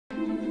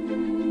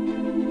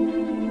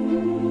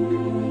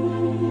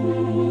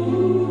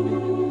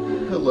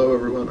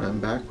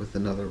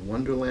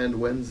Wonderland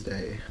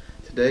Wednesday.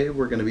 Today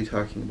we're going to be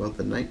talking about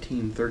the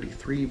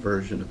 1933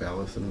 version of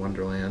Alice in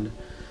Wonderland,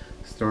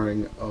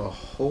 starring a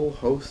whole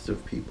host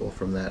of people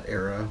from that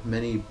era,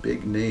 many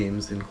big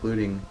names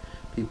including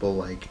people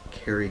like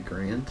Cary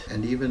Grant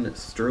and even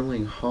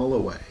Sterling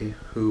Holloway,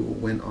 who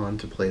went on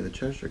to play the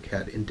Cheshire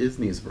Cat in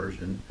Disney's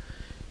version.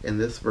 In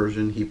this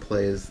version he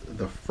plays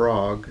the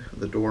frog,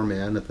 the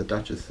doorman at the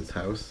Duchess's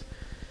house.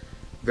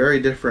 Very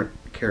different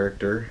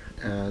character,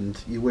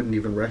 and you wouldn't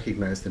even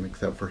recognize him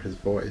except for his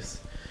voice,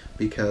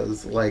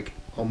 because like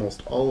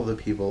almost all of the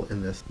people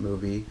in this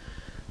movie,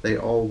 they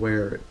all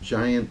wear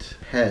giant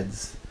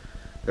heads.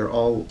 They're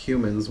all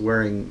humans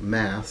wearing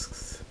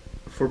masks.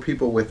 For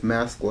people with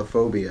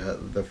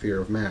masklophobia, the fear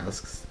of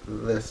masks,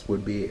 this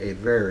would be a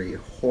very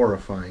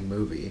horrifying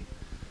movie.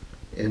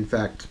 In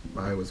fact,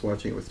 I was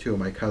watching it with two of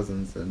my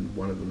cousins, and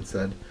one of them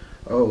said,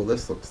 "Oh,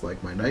 this looks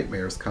like my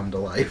nightmares come to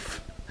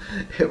life."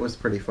 It was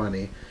pretty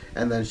funny,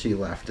 and then she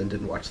left and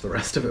didn't watch the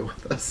rest of it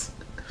with us.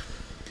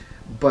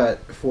 But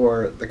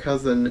for the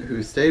cousin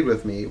who stayed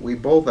with me, we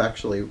both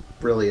actually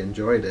really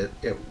enjoyed it.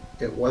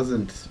 It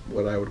wasn't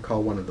what I would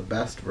call one of the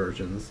best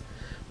versions,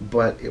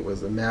 but it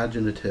was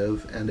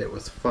imaginative and it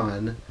was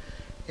fun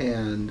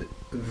and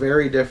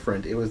very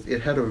different.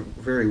 It had a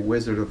very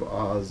Wizard of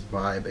Oz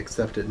vibe,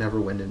 except it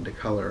never went into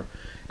color.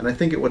 And I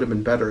think it would have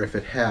been better if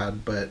it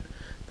had, but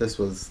this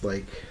was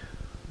like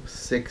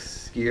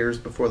 6 years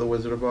before the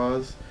Wizard of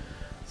Oz,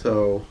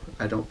 so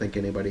I don't think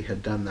anybody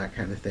had done that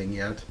kind of thing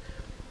yet.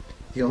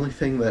 The only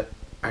thing that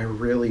I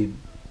really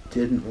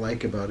didn't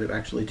like about it,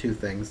 actually two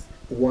things.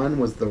 One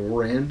was the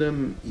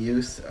random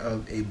use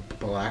of a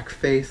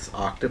blackface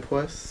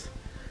octopus.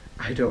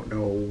 I don't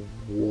know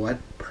what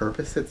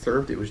purpose it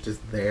served, it was just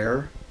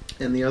there.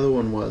 And the other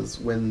one was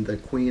when the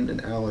Queen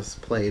and Alice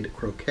played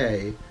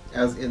croquet,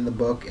 as in the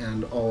book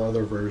and all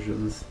other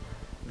versions,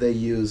 they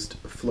used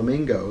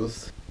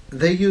flamingos.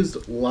 They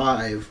used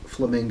live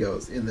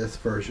flamingos in this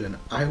version.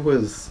 I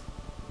was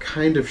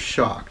kind of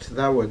shocked.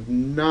 That would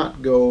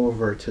not go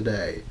over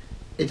today.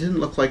 It didn't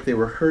look like they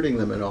were hurting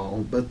them at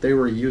all, but they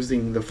were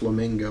using the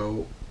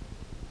flamingo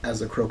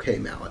as a croquet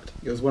mallet.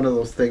 It was one of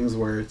those things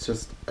where it's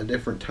just a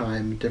different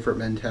time, different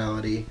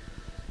mentality.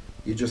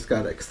 You just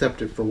gotta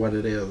accept it for what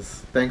it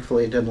is.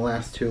 Thankfully it didn't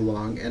last too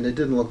long, and it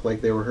didn't look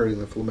like they were hurting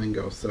the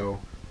flamingo, so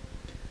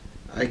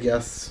I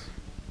guess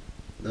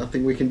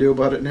nothing we can do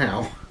about it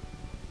now.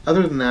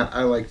 Other than that,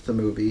 I liked the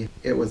movie.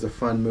 It was a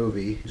fun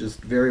movie,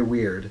 just very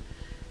weird,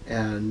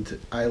 and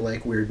I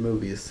like weird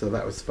movies, so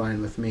that was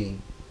fine with me.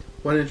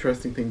 One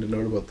interesting thing to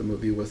note about the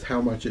movie was how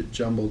much it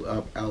jumbled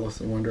up Alice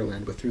in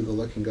Wonderland with Through the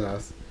Looking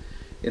Glass.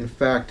 In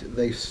fact,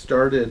 they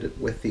started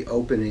with the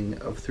opening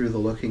of Through the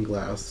Looking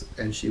Glass,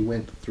 and she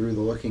went through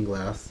the looking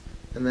glass,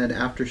 and then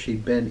after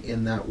she'd been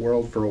in that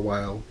world for a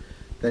while,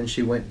 then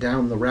she went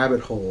down the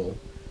rabbit hole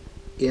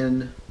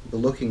in the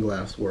Looking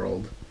Glass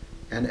world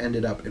and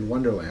ended up in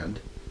Wonderland.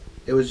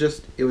 It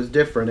was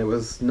different. It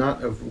was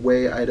not a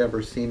way I'd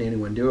ever seen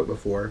anyone do it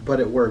before, but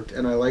it worked,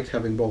 and I liked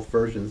having both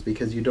versions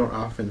because you don't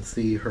often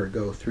see her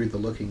go through the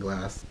looking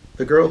glass.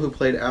 The girl who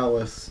played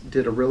Alice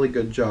did a really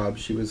good job.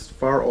 She was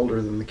far older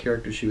than the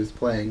character she was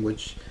playing,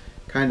 which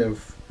kind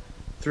of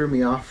threw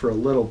me off for a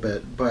little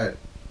bit, but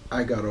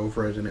I got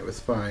over it and it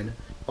was fine.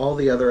 All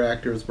the other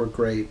actors were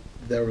great.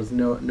 There was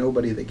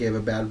nobody that gave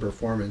a bad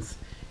performance.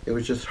 It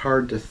was just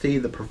hard to see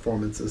the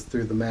performances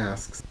through the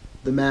masks.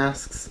 The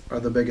masks are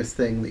the biggest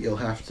thing that you'll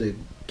have to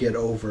get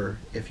over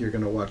if you're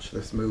going to watch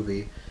this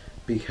movie,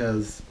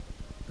 because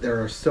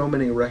there are so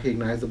many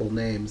recognizable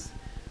names,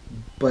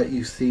 but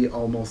you see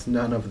almost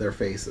none of their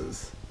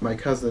faces. My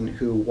cousin,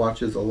 who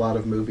watches a lot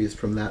of movies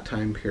from that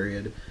time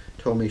period,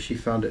 told me she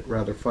found it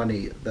rather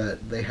funny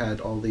that they had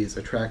all these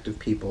attractive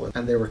people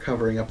and they were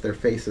covering up their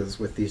faces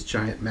with these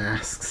giant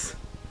masks.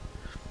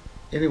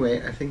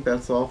 Anyway, I think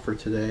that's all for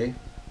today.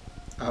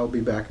 I'll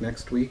be back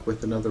next week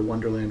with another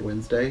Wonderland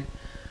Wednesday.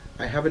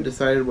 I haven't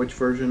decided which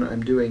version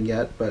I'm doing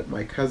yet, but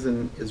my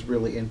cousin is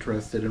really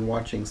interested in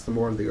watching some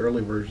more of the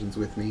early versions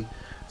with me,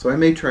 so I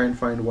may try and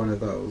find one of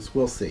those.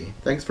 We'll see.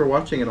 Thanks for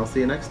watching, and I'll see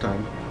you next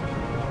time.